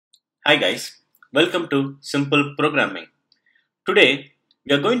Hi guys, welcome to Simple Programming. Today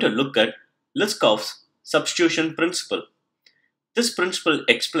we are going to look at Liskov's substitution principle. This principle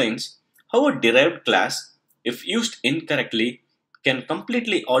explains how a derived class, if used incorrectly, can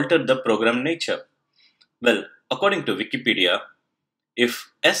completely alter the program nature. Well, according to Wikipedia, if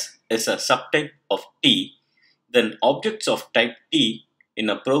S is a subtype of T, then objects of type T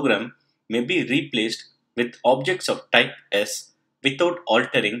in a program may be replaced with objects of type S without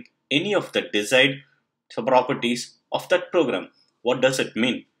altering any of the desired properties of that program. What does it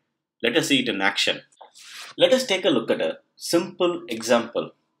mean? Let us see it in action. Let us take a look at a simple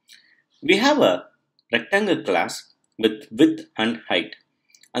example. We have a rectangle class with width and height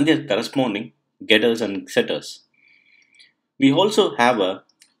and their corresponding getters and setters. We also have a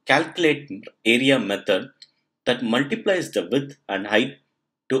calculate area method that multiplies the width and height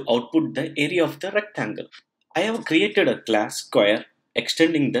to output the area of the rectangle. I have created a class square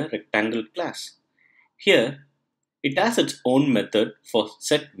extending the rectangle class. Here, it has its own method for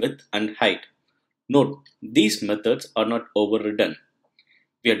set width and height. Note, these methods are not overridden.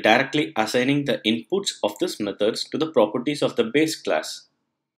 We are directly assigning the inputs of these methods to the properties of the base class.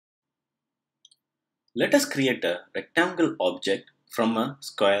 Let us create a rectangle object from a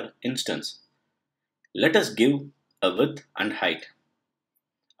square instance. Let us give a width and height.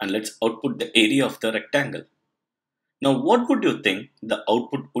 And let's output the area of the rectangle. Now, what would you think the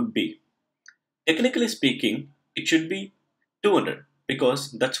output would be? Technically speaking, it should be 200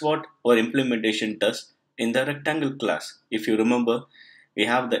 because that's what our implementation does in the rectangle class. If you remember, we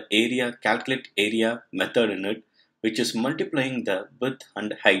have the area calculate area method in it, which is multiplying the width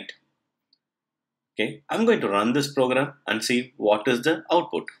and height. Okay, I'm going to run this program and see what is the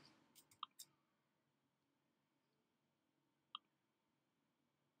output.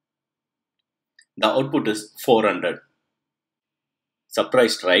 The output is 400.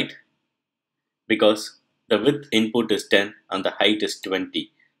 Surprised, right? Because the width input is 10 and the height is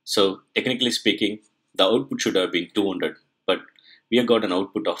 20. So technically speaking, the output should have been 200, but we have got an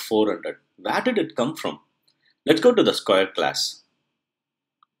output of 400. Where did it come from? Let's go to the square class.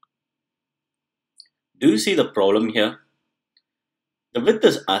 Do you see the problem here? The width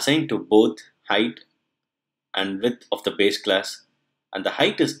is assigned to both height and width of the base class, and the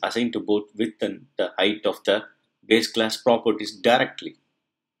height is assigned to both width and the height of the base class properties directly.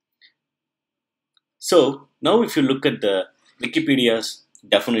 So now if you look at the Wikipedia's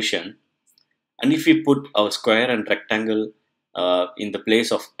definition, and if we put our square and rectangle in the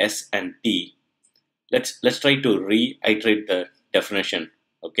place of S and T, let's try to reiterate the definition.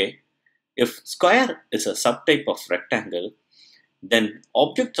 Okay, if square is a subtype of rectangle, then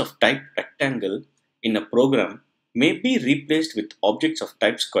objects of type rectangle in a program may be replaced with objects of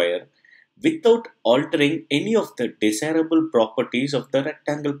type square without altering any of the desirable properties of the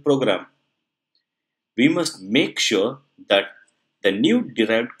rectangle program. We must make sure that the new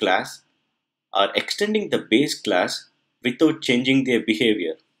derived class are extending the base class without changing their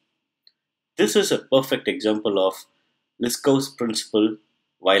behavior. This is a perfect example of Liskov's principle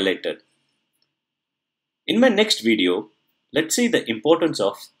violated. In my next video, let's see the importance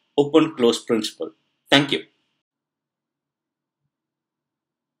of open-close principle. Thank you.